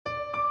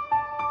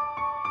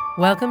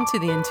Welcome to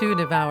the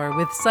Intuitive Hour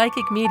with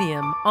psychic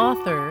medium,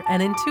 author,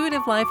 and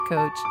intuitive life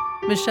coach,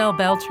 Michelle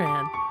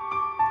Beltran.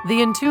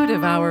 The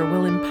Intuitive Hour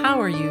will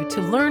empower you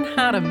to learn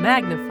how to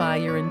magnify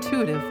your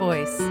intuitive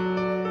voice.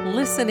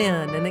 Listen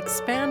in and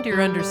expand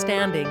your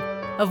understanding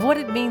of what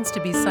it means to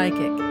be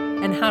psychic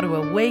and how to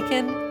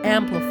awaken,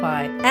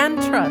 amplify,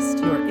 and trust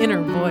your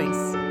inner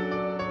voice.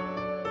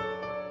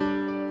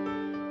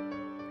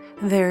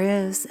 There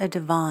is a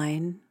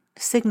divine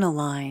signal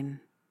line.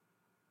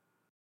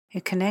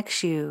 It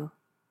connects you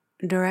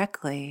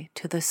directly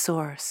to the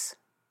source,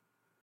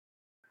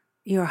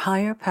 your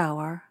higher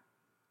power,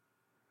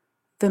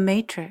 the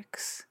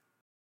matrix,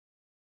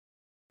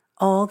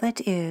 all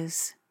that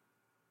is,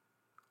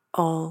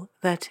 all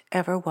that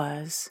ever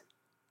was,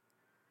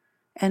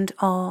 and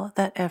all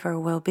that ever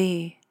will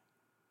be.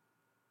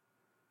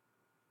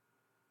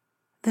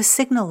 The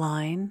signal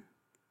line,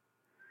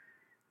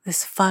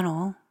 this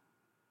funnel,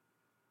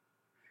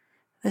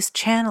 this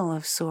channel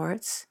of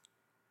sorts,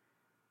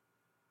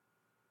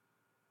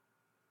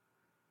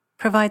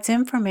 provides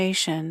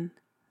information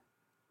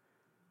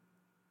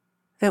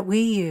that we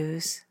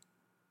use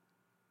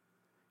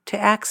to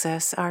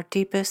access our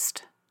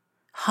deepest,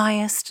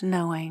 highest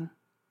knowing.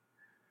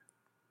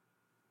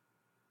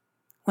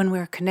 When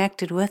we're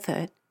connected with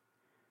it,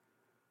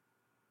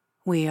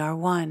 we are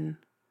one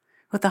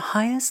with the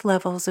highest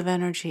levels of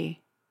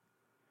energy,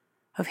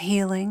 of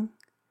healing,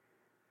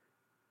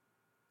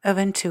 of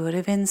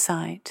intuitive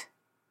insight.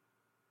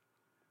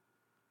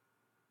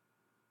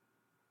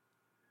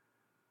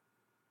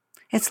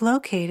 It's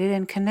located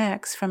and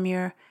connects from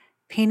your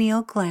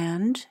pineal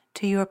gland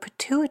to your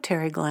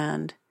pituitary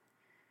gland,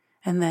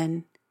 and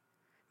then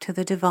to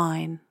the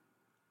divine,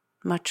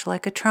 much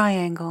like a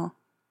triangle.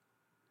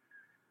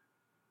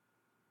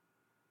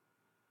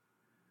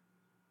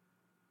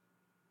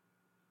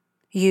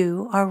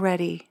 You are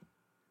ready,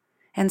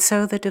 and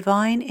so the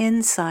divine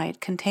insight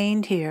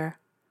contained here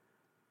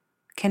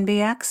can be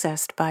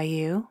accessed by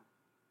you.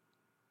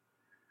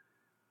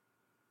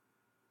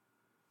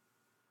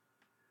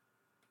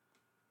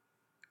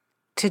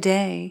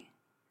 Today,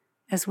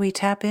 as we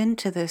tap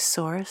into this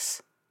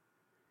source,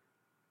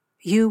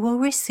 you will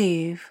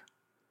receive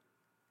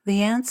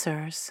the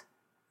answers,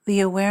 the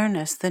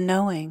awareness, the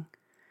knowing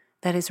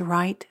that is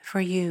right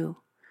for you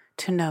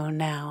to know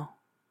now.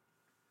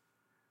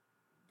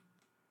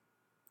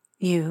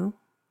 You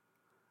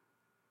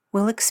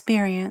will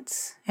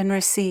experience and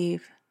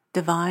receive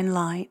divine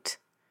light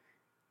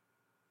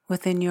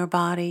within your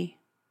body,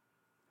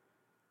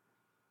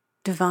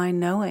 divine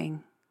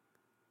knowing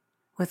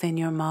within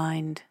your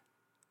mind.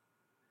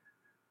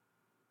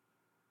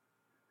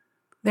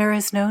 There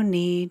is no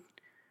need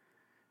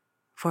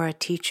for a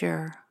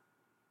teacher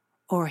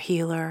or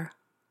healer.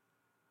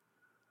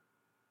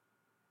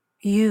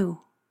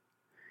 You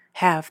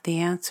have the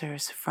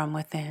answers from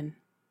within.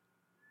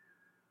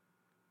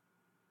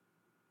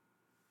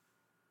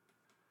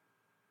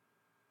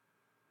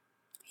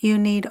 You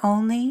need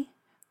only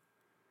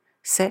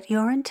set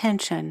your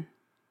intention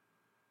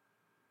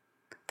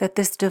that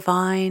this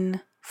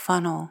divine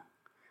funnel,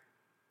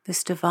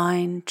 this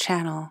divine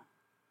channel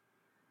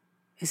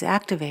is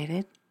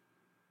activated,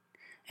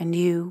 and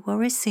you will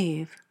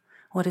receive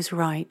what is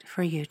right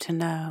for you to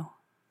know.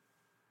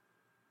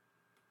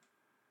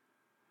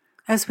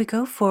 As we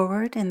go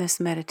forward in this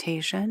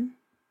meditation,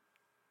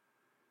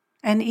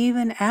 and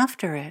even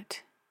after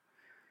it,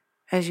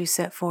 as you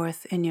set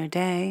forth in your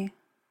day,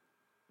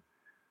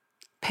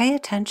 pay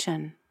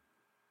attention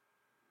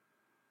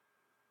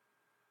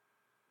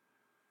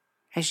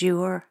as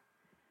you are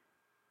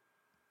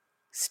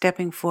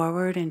stepping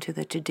forward into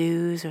the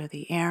to-dos or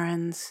the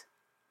errands,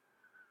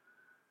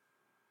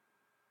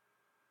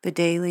 the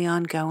daily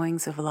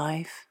ongoings of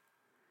life.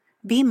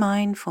 Be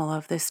mindful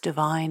of this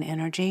divine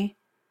energy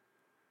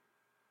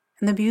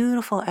and the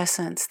beautiful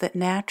essence that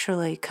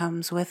naturally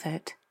comes with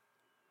it.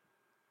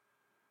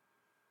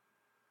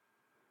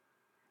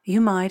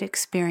 You might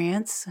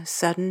experience a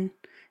sudden,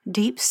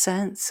 deep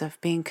sense of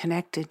being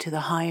connected to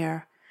the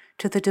higher,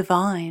 to the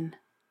divine,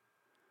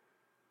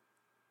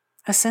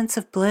 a sense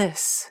of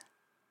bliss,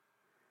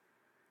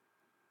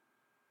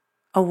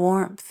 a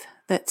warmth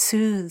that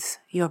soothes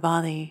your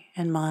body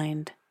and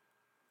mind.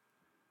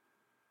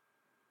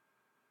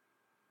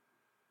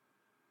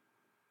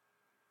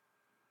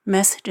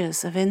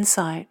 Messages of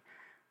insight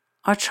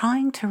are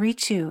trying to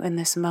reach you in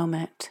this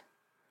moment,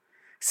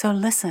 so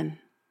listen.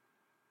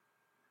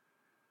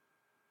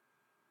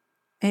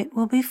 It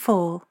will be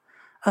full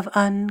of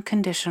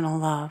unconditional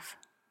love.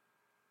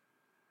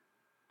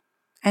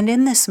 And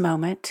in this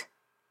moment,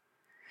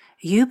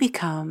 you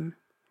become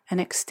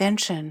an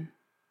extension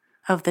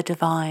of the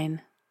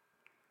divine,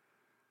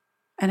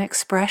 an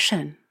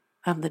expression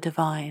of the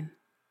divine.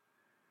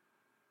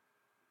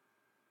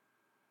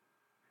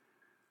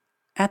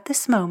 At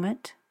this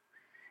moment,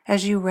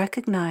 as you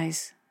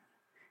recognize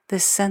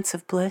this sense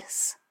of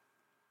bliss,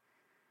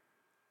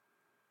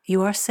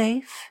 you are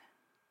safe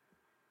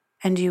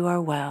and you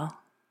are well.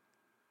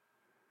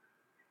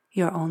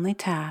 Your only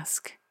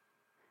task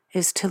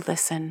is to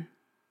listen.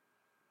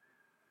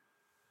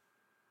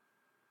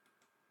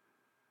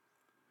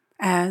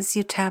 As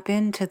you tap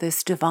into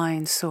this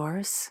divine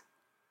source,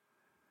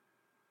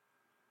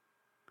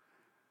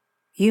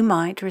 you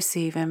might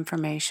receive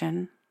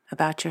information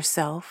about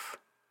yourself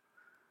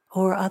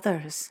or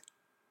others.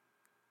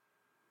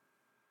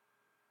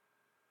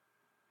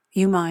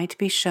 You might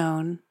be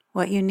shown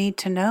what you need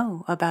to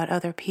know about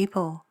other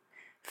people,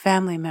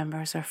 family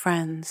members, or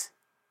friends.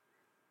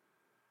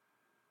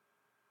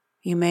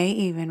 You may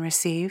even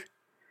receive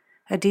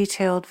a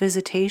detailed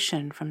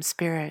visitation from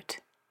Spirit.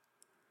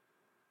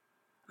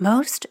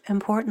 Most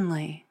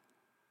importantly,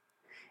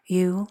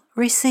 you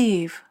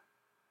receive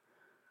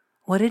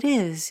what it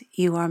is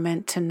you are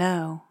meant to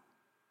know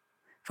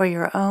for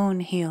your own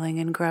healing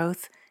and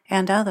growth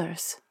and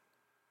others.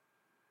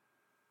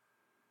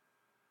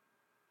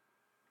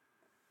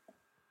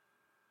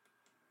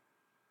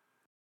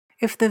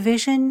 If the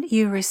vision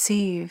you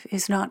receive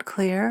is not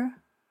clear,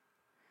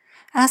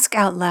 ask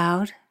out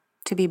loud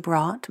to be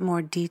brought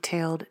more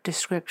detailed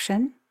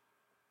description.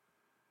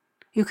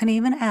 You can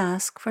even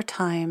ask for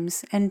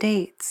times and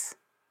dates.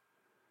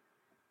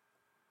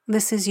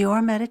 This is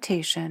your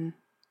meditation,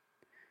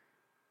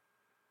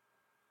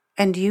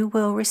 and you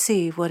will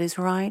receive what is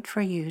right for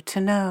you to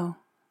know.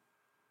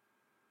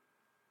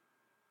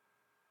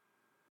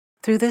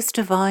 Through this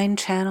divine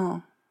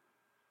channel,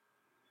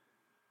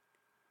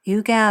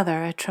 you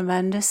gather a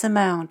tremendous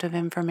amount of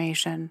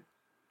information.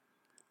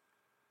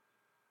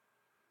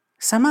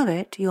 Some of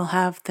it you'll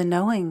have the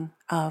knowing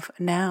of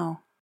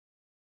now.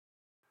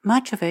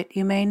 Much of it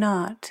you may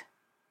not.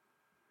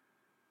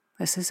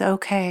 This is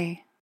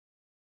okay.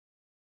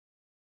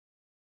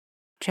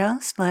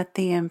 Just let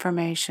the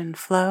information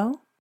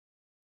flow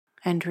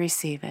and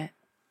receive it.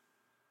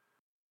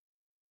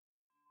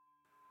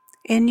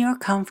 In your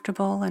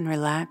comfortable and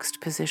relaxed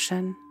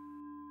position,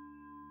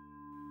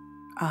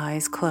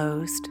 eyes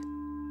closed,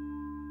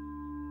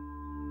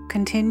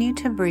 continue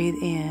to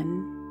breathe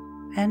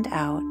in and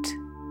out.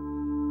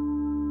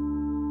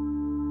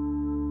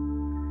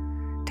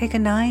 Take a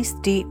nice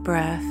deep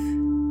breath,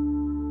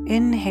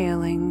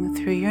 inhaling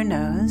through your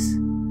nose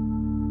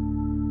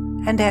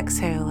and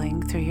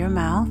exhaling through your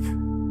mouth.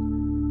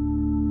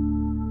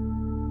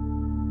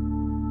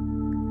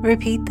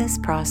 Repeat this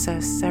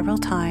process several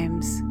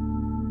times,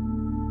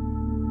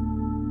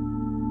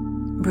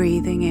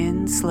 breathing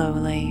in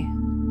slowly,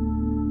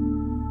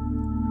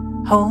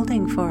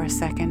 holding for a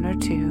second or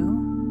two,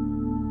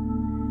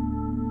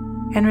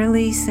 and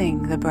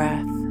releasing the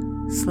breath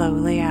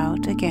slowly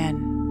out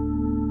again.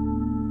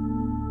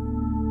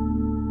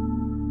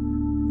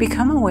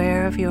 Become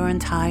aware of your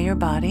entire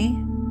body,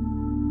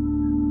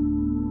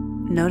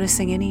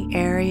 noticing any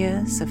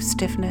areas of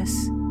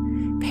stiffness,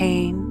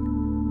 pain,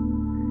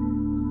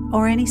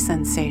 or any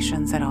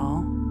sensations at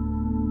all.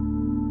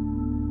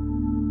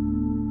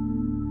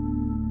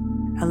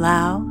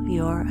 Allow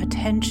your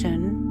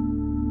attention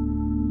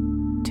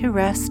to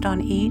rest on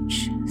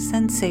each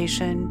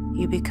sensation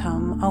you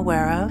become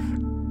aware of.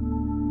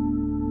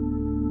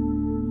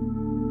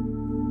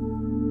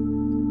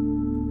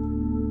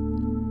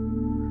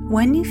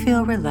 When you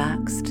feel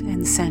relaxed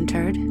and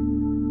centered,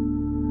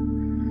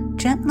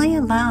 gently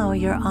allow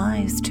your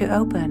eyes to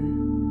open.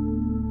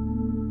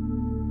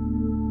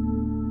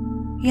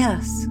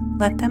 Yes,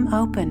 let them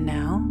open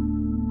now.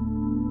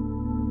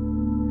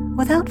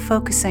 Without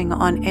focusing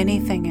on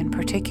anything in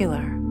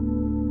particular,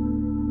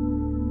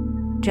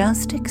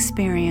 just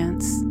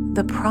experience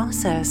the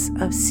process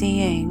of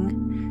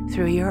seeing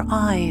through your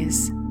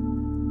eyes.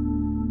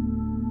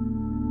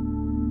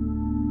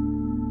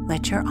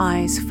 Let your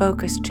eyes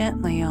focus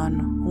gently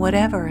on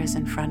whatever is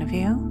in front of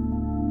you.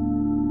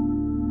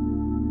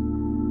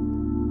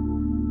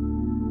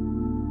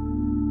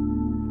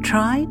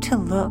 Try to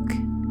look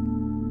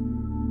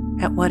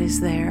at what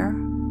is there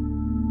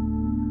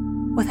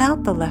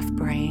without the left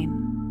brain,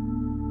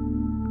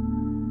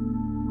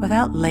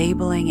 without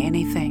labeling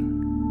anything.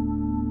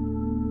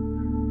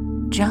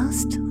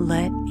 Just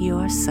let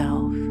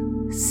yourself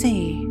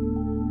see.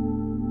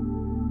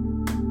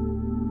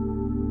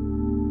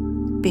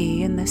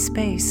 Be in this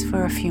space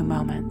for a few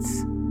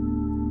moments.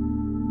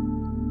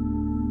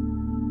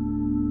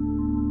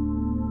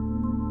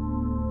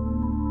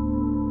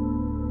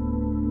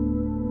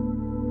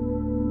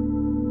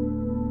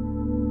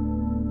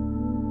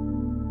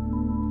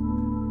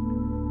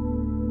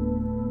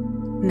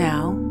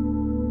 Now,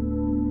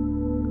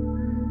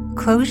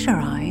 close your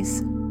eyes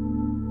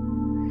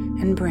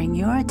and bring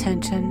your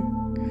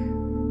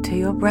attention to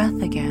your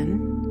breath again.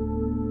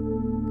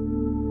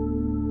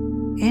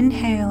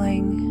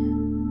 Inhaling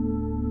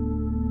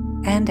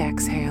and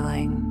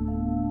exhaling.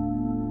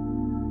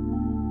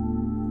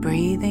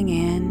 Breathing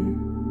in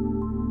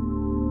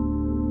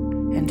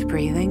and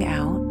breathing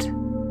out.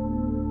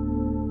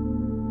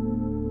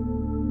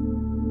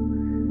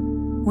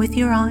 With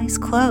your eyes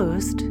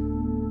closed,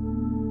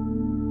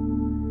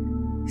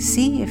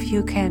 see if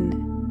you can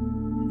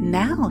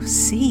now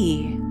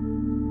see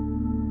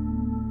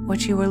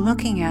what you were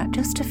looking at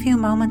just a few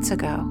moments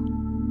ago.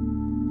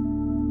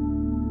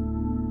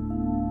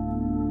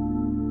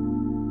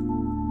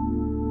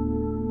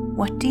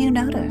 What do you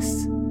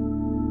notice?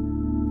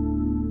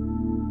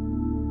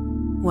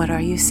 What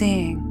are you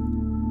seeing?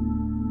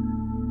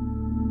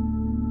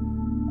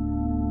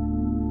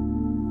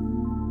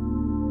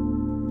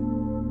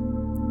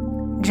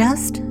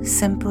 Just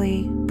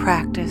simply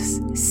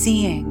practice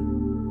seeing,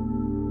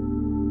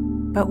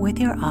 but with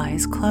your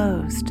eyes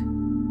closed.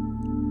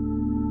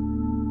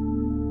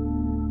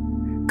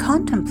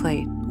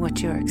 Contemplate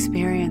what you're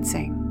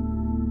experiencing.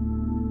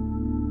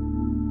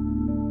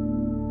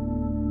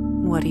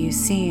 What are you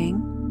seeing?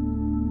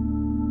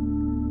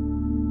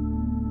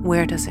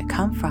 Where does it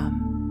come from?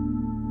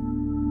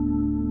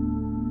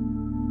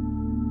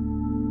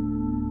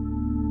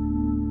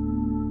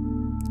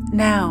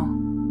 Now,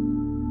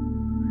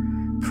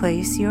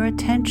 place your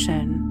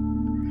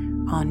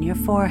attention on your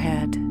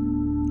forehead,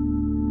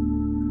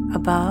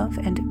 above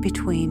and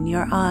between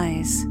your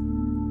eyes.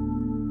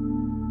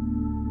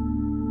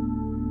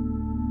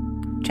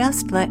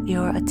 Just let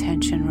your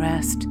attention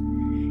rest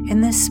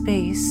in this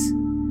space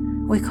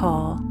we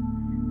call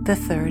the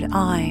third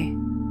eye.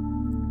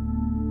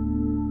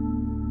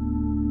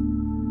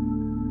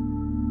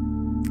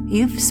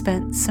 You've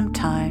spent some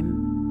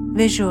time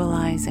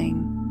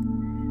visualizing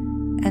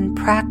and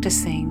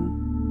practicing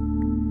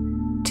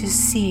to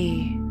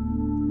see.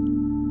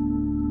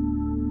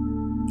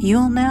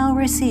 You'll now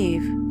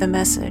receive the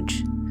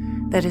message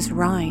that is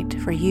right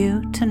for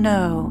you to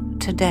know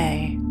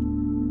today.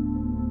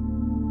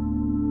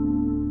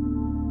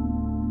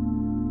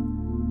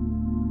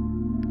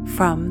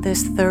 From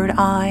this third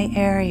eye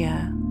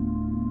area,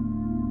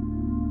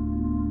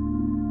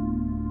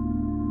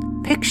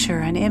 picture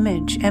an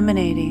image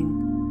emanating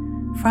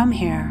from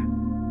here.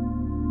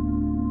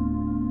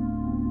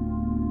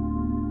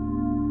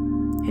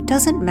 It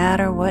doesn't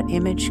matter what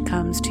image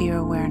comes to your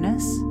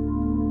awareness.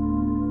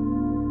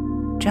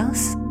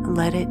 Just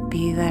let it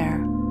be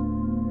there.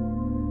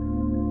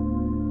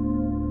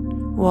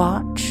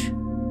 Watch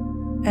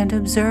and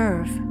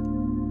observe.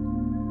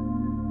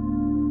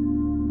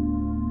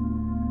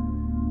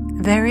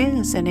 There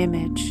is an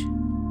image.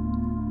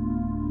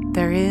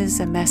 There is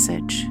a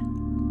message.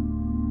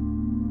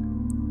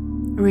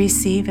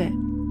 Receive it.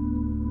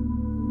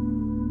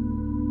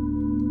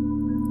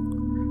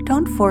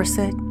 Don't force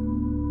it.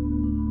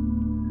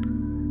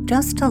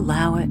 Just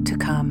allow it to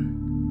come.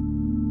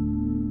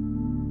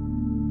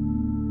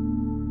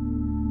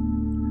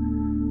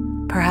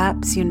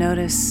 Perhaps you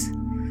notice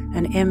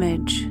an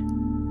image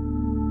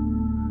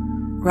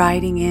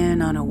riding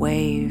in on a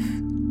wave,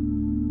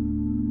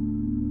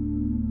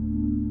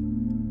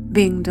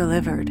 being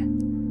delivered.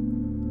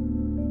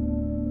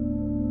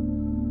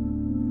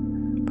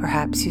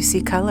 Perhaps you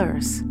see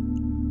colors.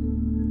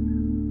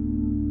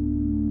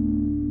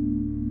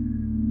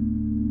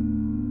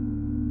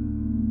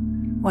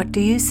 What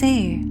do you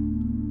see?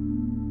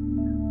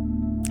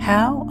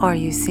 How are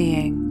you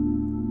seeing?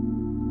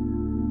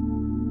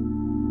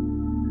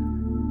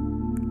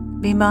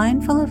 Be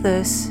mindful of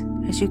this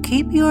as you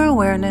keep your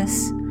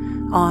awareness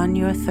on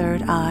your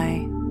third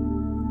eye.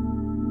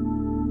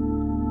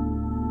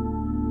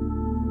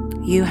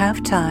 You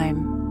have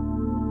time.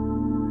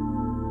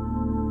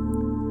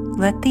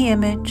 Let the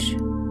image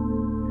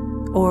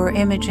or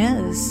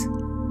images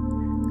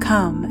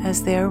come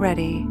as they're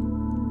ready.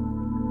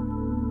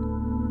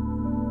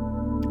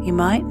 You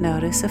might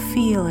notice a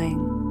feeling.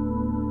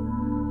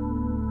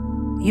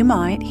 You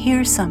might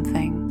hear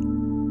something.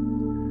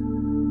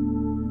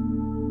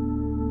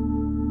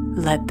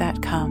 Let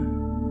that come.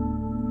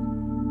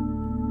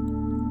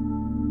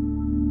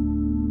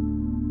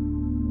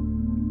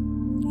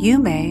 You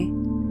may,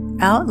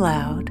 out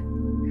loud,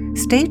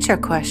 state your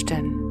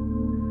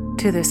question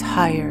to this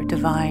higher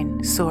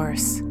divine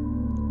source.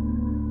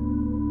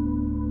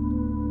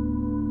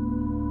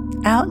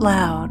 Out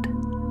loud,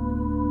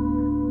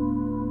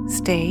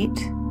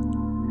 state,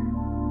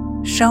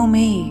 "Show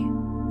me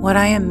what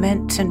I am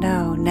meant to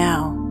know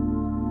now."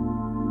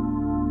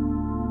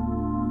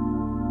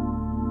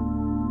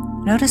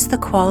 Notice the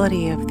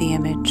quality of the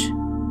image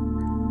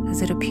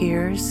as it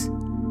appears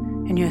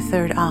in your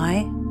third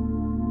eye.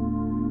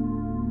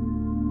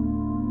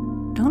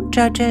 Don't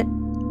judge it.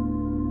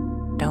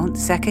 Don't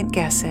second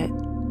guess it.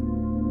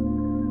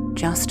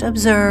 Just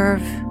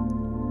observe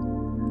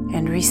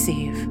and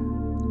receive.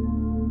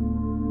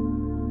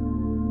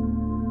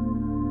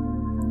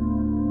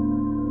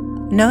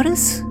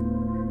 Notice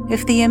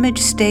if the image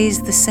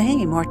stays the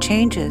same or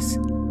changes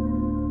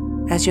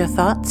as your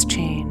thoughts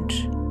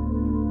change.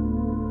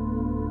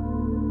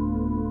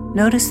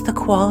 Notice the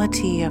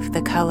quality of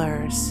the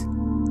colors.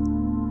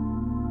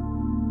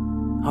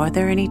 Are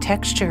there any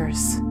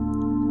textures?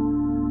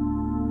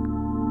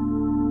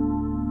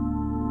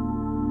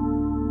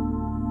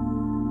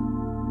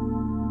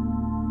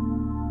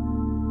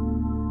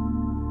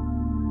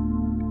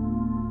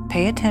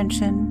 Pay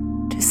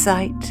attention to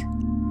sight,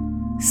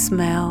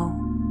 smell,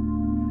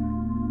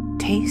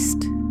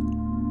 taste,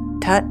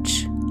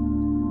 touch.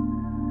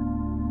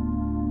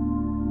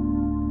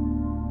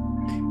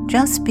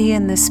 Just be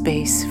in this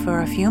space for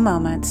a few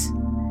moments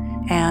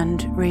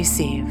and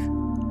receive.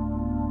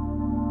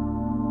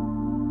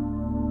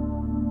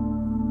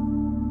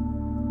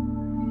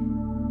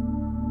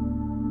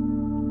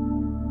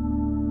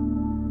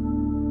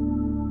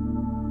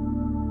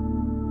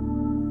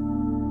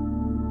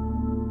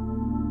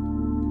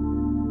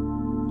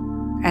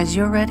 As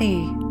you're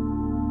ready,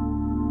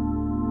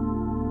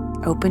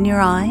 open your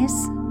eyes.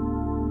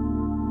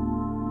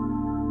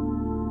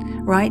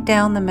 Write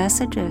down the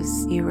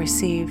messages you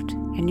received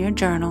in your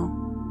journal.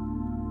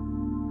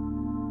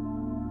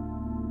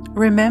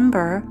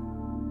 Remember,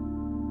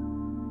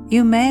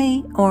 you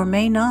may or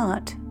may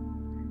not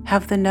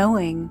have the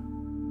knowing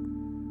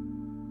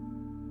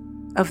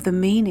of the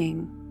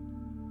meaning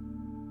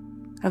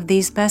of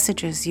these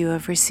messages you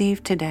have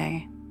received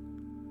today.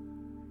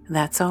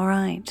 That's all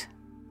right.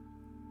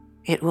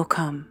 It will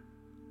come.